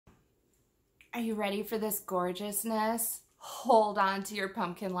Are you ready for this gorgeousness? Hold on to your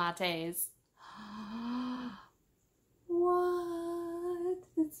pumpkin lattes. What?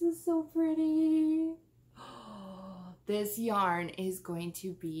 This is so pretty. This yarn is going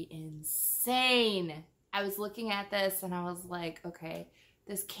to be insane. I was looking at this and I was like, okay,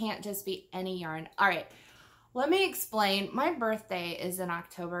 this can't just be any yarn. All right, let me explain. My birthday is in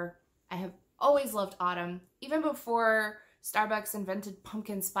October. I have always loved autumn, even before Starbucks invented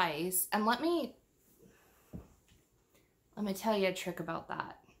pumpkin spice. And let me tell you a trick about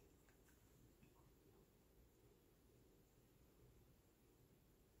that.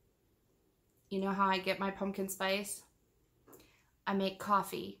 You know how I get my pumpkin spice? I make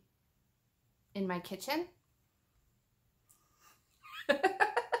coffee in my kitchen.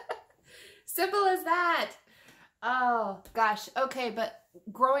 Simple as that. Oh gosh. Okay, but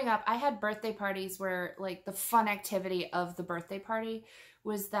growing up, I had birthday parties where like the fun activity of the birthday party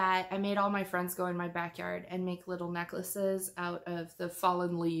was that I made all my friends go in my backyard and make little necklaces out of the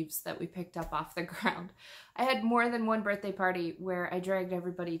fallen leaves that we picked up off the ground. I had more than one birthday party where I dragged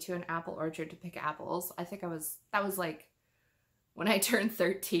everybody to an apple orchard to pick apples. I think that was like when I turned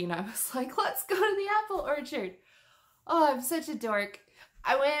 13, I was like, let's go to the apple orchard. Oh, I'm such a dork.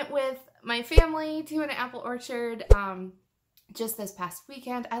 I went with my family to an apple orchard just this past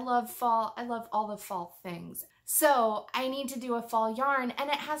weekend. I love fall. I love all the fall things. So I need to do a fall yarn, and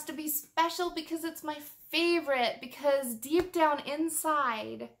it has to be special because it's my favorite, because deep down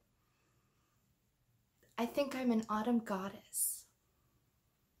inside, I think I'm an autumn goddess.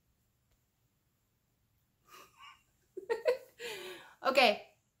 Okay,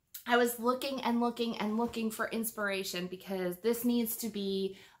 I was looking and looking and looking for inspiration because this needs to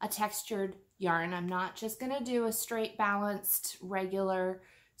be a textured yarn. I'm not just gonna do a straight balanced, regular,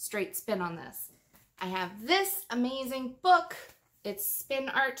 straight spin on this. I have this amazing book. It's Spin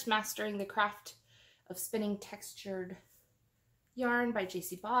Art, Mastering the Craft of Spinning Textured Yarn by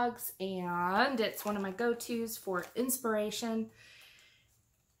J.C. Boggs, and it's one of my go-tos for inspiration.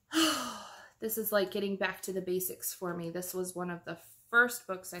 This is like getting back to the basics for me. This was one of the first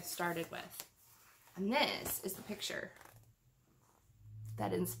books I started with. And this is the picture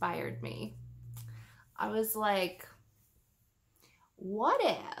that inspired me. I was like, what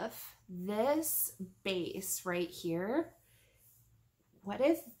if this base right here, what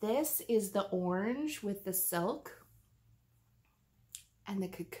if this is the orange with the silk and the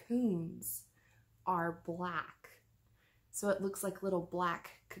cocoons are black? So it looks like little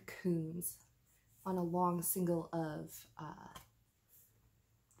black cocoons on a long single of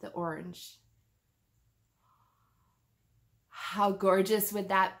the orange. How gorgeous would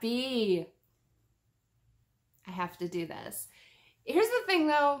that be? I have to do this. Here's the thing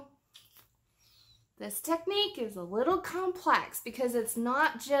though, this technique is a little complex because it's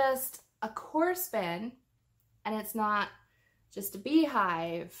not just a core spin and it's not just a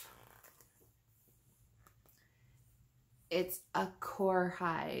beehive. It's a core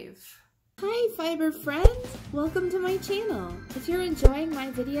hive. Hi fiber friends, welcome to my channel. If you're enjoying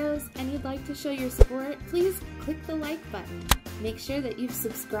my videos and you'd like to show your support, please click the like button. Make sure that you've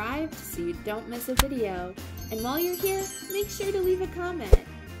subscribed so you don't miss a video. And while you're here, make sure to leave a comment.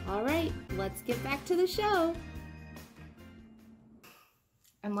 Alright, let's get back to the show.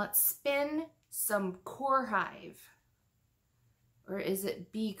 And let's spin some core hive. Or is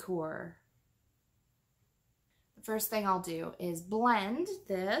it bee core? The first thing I'll do is blend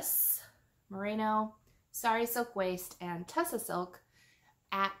this merino, sari silk waist, and tussa silk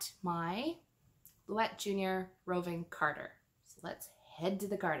at my Bluette Junior roving carder. So let's head to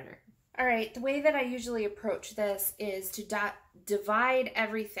the carder. All right, the way that I usually approach this is to divide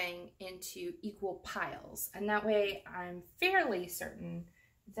everything into equal piles. And that way I'm fairly certain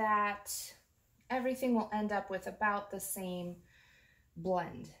that everything will end up with about the same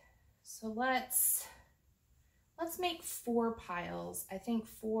blend. So let's make 4 piles. I think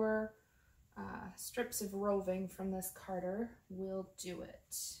 4 strips of roving from this carder will do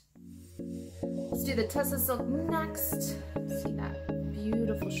it. Let's do the tussa silk next. See that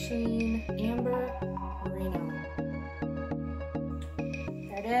beautiful sheen, amber, merino.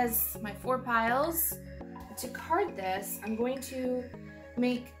 There it is, my 4 piles. To card this, I'm going to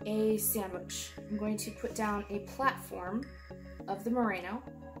make a sandwich. I'm going to put down a platform of the merino,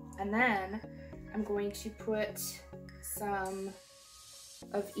 and then I'm going to put some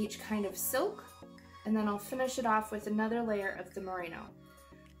of each kind of silk, and then I'll finish it off with another layer of the merino.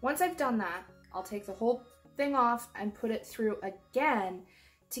 Once I've done that, I'll take the whole thing off and put it through again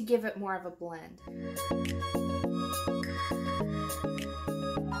to give it more of a blend.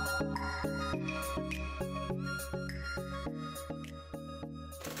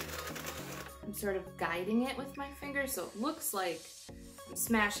 I'm sort of guiding it with my finger, so it looks like I'm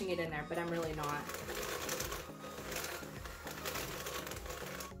smashing it in there, but I'm really not.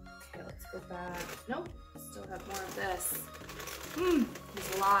 Okay, let's go back. Nope, still have more of this.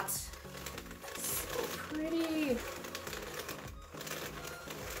 There's a lot. So pretty.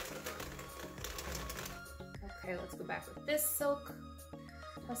 Okay, let's go back with this silk,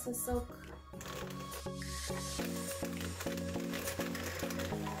 tussa silk.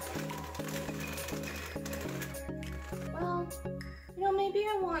 Well, you know, maybe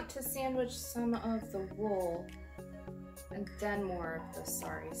I want to sandwich some of the wool and then more of the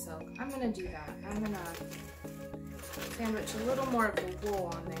sari silk. I'm gonna do that. I'm gonna sandwich a little more of the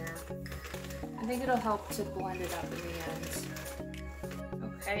wool on there. I think it'll help to blend it up in the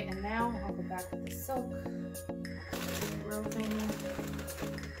end. Okay, and now I'll go back with the silk. Roving.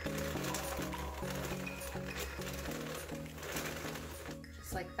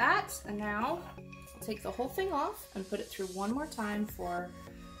 Just like that. And now I'll take the whole thing off and put it through one more time for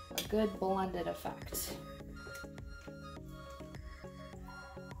a good blended effect.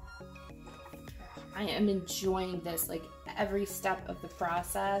 I am enjoying this, like every step of the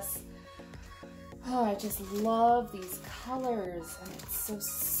process. Oh, I just love these colors and it's so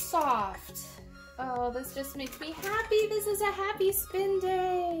soft. Oh, this just makes me happy. This is a happy spin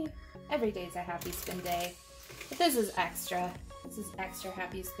day. Every day is a happy spin day. But this is extra. This is extra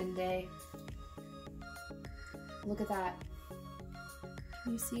happy spin day. Look at that.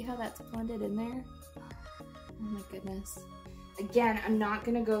 Can you see how that's blended in there? Oh my goodness. Again, I'm not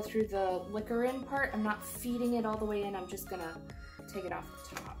gonna go through the liquor in part. I'm not feeding it all the way in. I'm just gonna take it off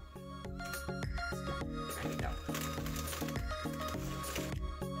the top. There we go.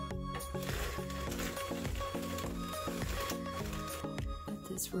 At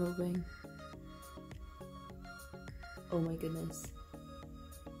this roving. Oh my goodness.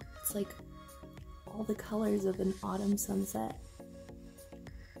 It's like all the colors of an autumn sunset.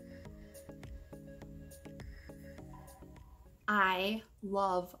 I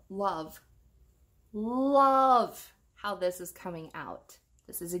love, love, love how this is coming out.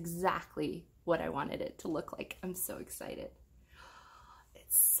 This is exactly what I wanted it to look like. I'm so excited.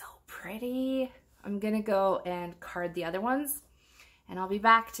 It's so pretty. I'm gonna go and card the other ones and I'll be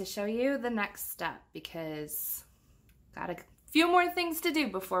back to show you the next step because got a few more things to do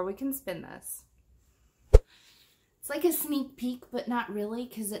before we can spin this. It's like a sneak peek, but not really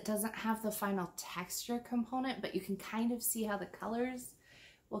because it doesn't have the final texture component, but you can kind of see how the colors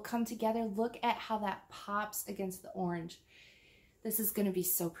will come together. Look at how that pops against the orange. This is going to be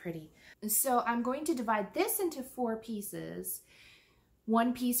so pretty. So I'm going to divide this into 4 pieces,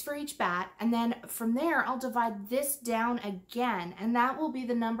 1 piece for each bat, and then from there I'll divide this down again, and that will be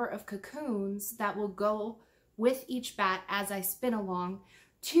the number of cocoons that will go with each bat as I spin along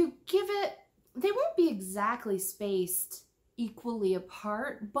to give it, they won't be exactly spaced equally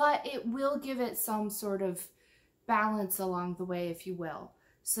apart, but it will give it some sort of balance along the way, if you will,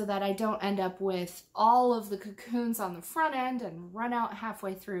 so that I don't end up with all of the cocoons on the front end and run out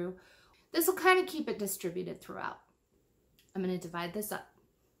halfway through. This will kind of keep it distributed throughout. I'm going to divide this up.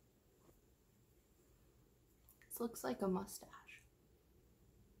 This looks like a mustache.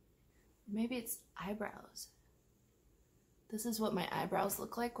 Maybe it's eyebrows. This is what my eyebrows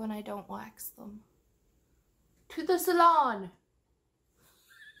look like when I don't wax them. To the salon!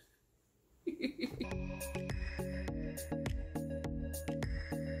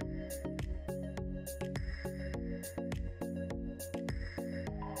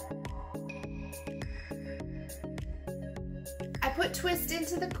 I put twist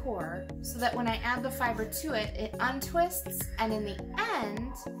into the core so that when I add the fiber to it, it untwists, and in the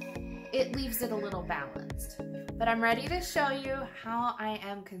end, it leaves it a little balanced. But I'm ready to show you how I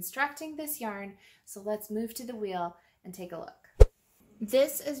am constructing this yarn, so let's move to the wheel and take a look.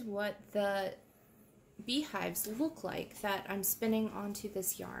 This is what the beehives look like that I'm spinning onto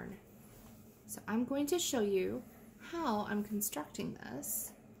this yarn. So I'm going to show you how I'm constructing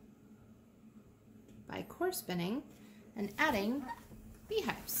this by core spinning and adding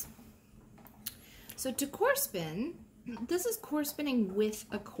beehives. So to core spin, this is core spinning with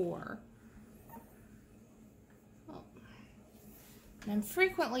a core. And I'm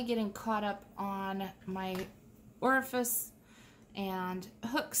frequently getting caught up on my orifice and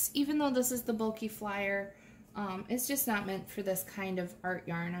hooks, even though this is the bulky flyer. It's just not meant for this kind of art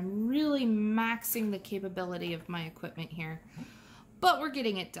yarn. I'm really maxing the capability of my equipment here, but we're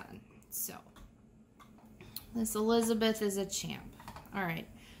getting it done. So this Elizabeth is a champ. All right,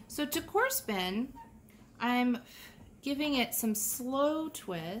 so to core spin, I'm giving it some slow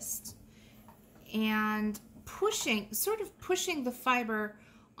twist and pushing, sort of pushing the fiber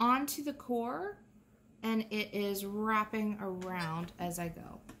onto the core, and it is wrapping around as I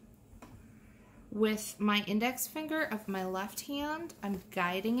go. With my index finger of my left hand, I'm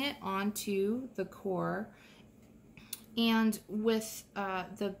guiding it onto the core, and with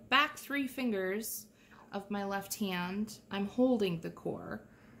the back 3 fingers of my left hand, I'm holding the core.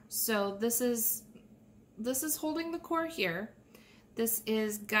 So this is holding the core here. This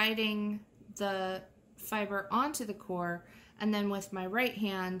is guiding the fiber onto the core, and then with my right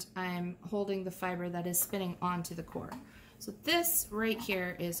hand, I'm holding the fiber that is spinning onto the core. So this right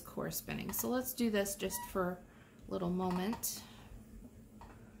here is core spinning. So let's do this just for a little moment.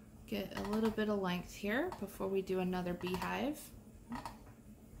 Get a little bit of length here before we do another beehive.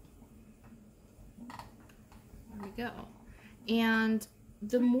 There we go. And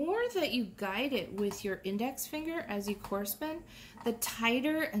the more that you guide it with your index finger as you core spin, the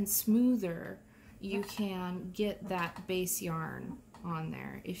tighter and smoother you can get that base yarn on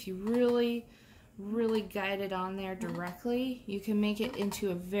there. If you really guide it on there directly, you can make it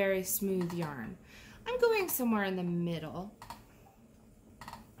into a very smooth yarn. I'm going somewhere in the middle.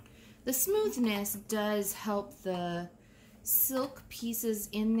 The smoothness does help the silk pieces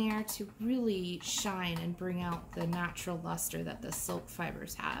in there to really shine and bring out the natural luster that the silk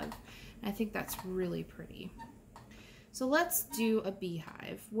fibers have. And I think that's really pretty. So let's do a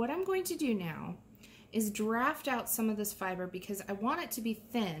beehive. What I'm going to do now is draft out some of this fiber because I want it to be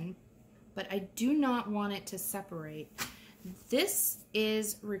thin, but I do not want it to separate. This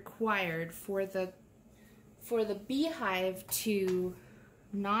is required for the beehive to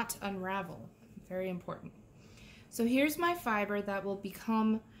not unravel. Very important. So here's my fiber that will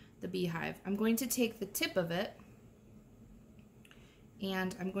become the beehive. I'm going to take the tip of it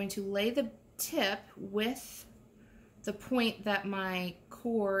and I'm going to lay the tip with the point that my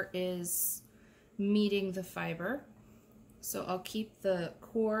core is meeting the fiber. So I'll keep the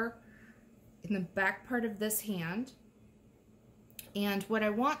core in the back part of this hand, and what I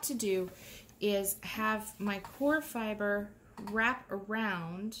want to do is have my core fiber wrap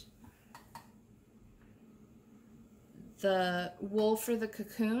around the wool for the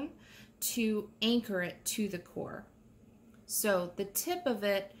cocoon to anchor it to the core. So the tip of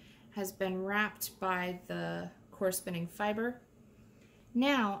it has been wrapped by the core spinning fiber.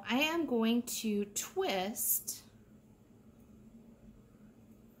 Now I am going to twist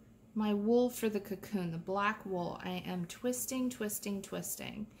my wool for the cocoon, the black wool. I am twisting, twisting,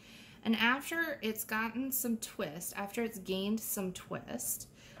 twisting. And after it's gotten some twist, after it's gained some twist,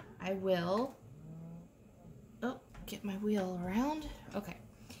 I will, get my wheel around. Okay.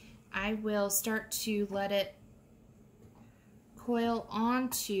 I will start to let it coil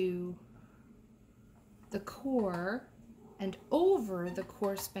onto the core and over the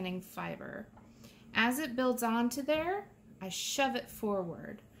core spinning fiber. As it builds onto there, I shove it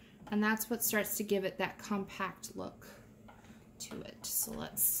forward. And that's what starts to give it that compact look to it. So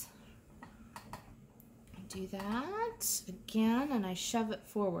let's do that again, and I shove it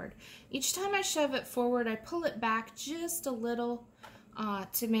forward. Each time I shove it forward, I pull it back just a little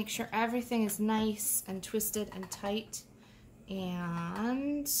to make sure everything is nice and twisted and tight.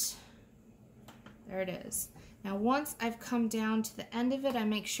 And there it is. Now once I've come down to the end of it, I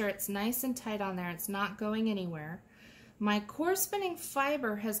make sure it's nice and tight on there. It's not going anywhere. My core spinning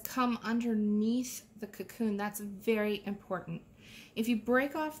fiber has come underneath the cocoon. That's very important. If you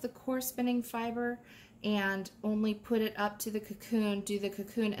break off the core spinning fiber and only put it up to the cocoon, do the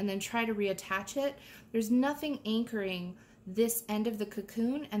cocoon, and then try to reattach it, there's nothing anchoring this end of the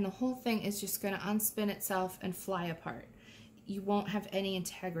cocoon, and the whole thing is just going to unspin itself and fly apart. You won't have any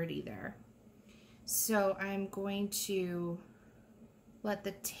integrity there. So I'm going to let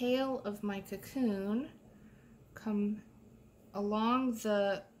the tail of my cocoon come along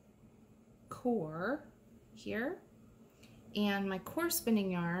the core here, and my core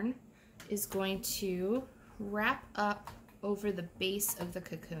spinning yarn is going to wrap up over the base of the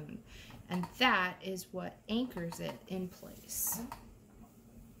cocoon, and that is what anchors it in place,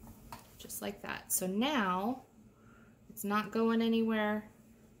 just like that. So now it's not going anywhere,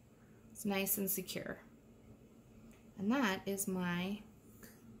 it's nice and secure, and that is my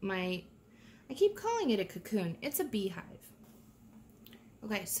I keep calling it a cocoon, it's a beehive.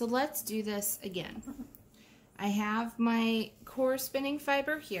 Okay, so let's do this again. I have my core spinning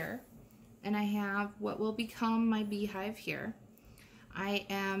fiber here, and I have what will become my beehive here. I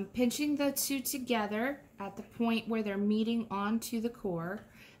am pinching the two together at the point where they're meeting onto the core,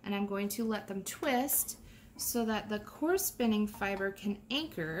 and I'm going to let them twist so that the core spinning fiber can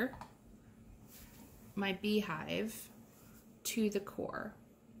anchor my beehive to the core.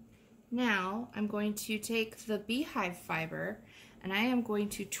 Now I'm going to take the beehive fiber and I am going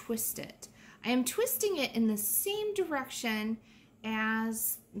to twist it. I am twisting it in the same direction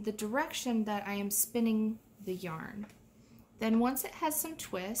as the direction that I am spinning the yarn. Then once it has some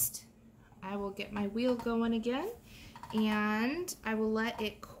twist, I will get my wheel going again, and I will let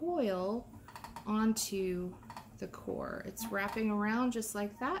it coil onto the core. It's wrapping around just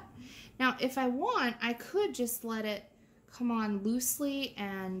like that. Now if I want, I could just let it come on loosely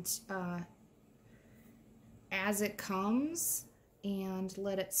and as it comes and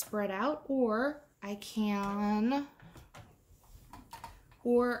let it spread out, or I can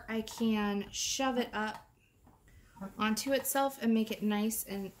shove it up onto itself and make it nice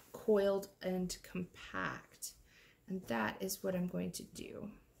and coiled and compact. And that is what I'm going to do.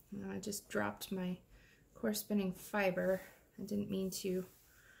 Now I just dropped my core spinning fiber. I didn't mean to.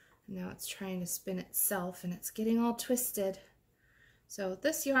 Now it's trying to spin itself and it's getting all twisted. So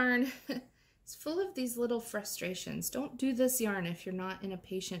this yarn is full of these little frustrations. Don't do this yarn if you're not in a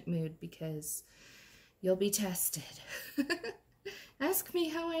patient mood, because you'll be tested. Ask me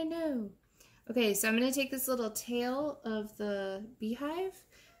how I know. Okay, so I'm going to take this little tail of the beehive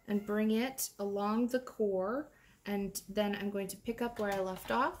and bring it along the core, and then I'm going to pick up where I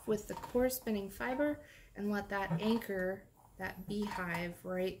left off with the core spinning fiber and let that anchor that beehive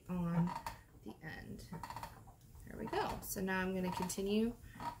right on the end. There we go. So now I'm going to continue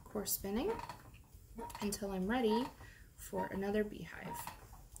core spinning until I'm ready for another beehive.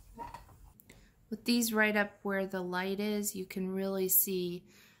 With these right up where the light is, you can really see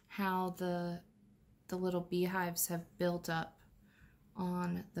how the little beehives have built up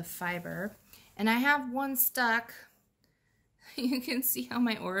on the fiber. And I have one stuck. You can see how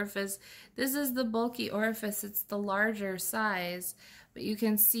my orifice, this is the bulky orifice, it's the larger size, but you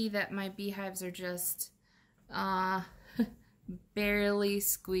can see that my beehives are just barely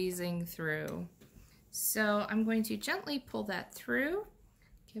squeezing through. So I'm going to gently pull that through,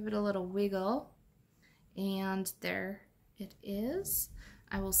 give it a little wiggle, and there it is.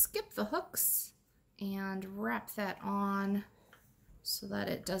 I will skip the hooks and wrap that on so that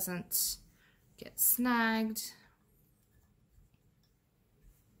it doesn't get snagged.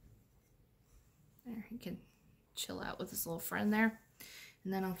 There, you can chill out with this little friend there.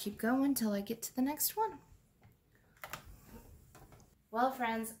 And then I'll keep going till I get to the next one. Well,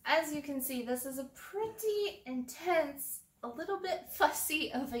 friends, as you can see, this is a pretty intense, a little bit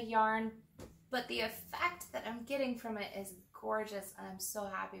fussy of a yarn, but the effect that I'm getting from it is gorgeous, and I'm so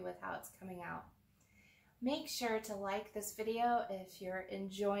happy with how it's coming out. Make sure to like this video if you're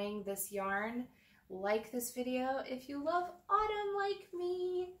enjoying this yarn. Like this video if you love autumn like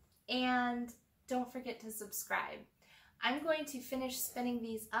me, and don't forget to subscribe. I'm going to finish spinning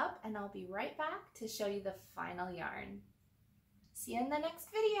these up and I'll be right back to show you the final yarn. See you in the next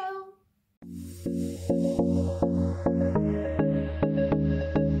video.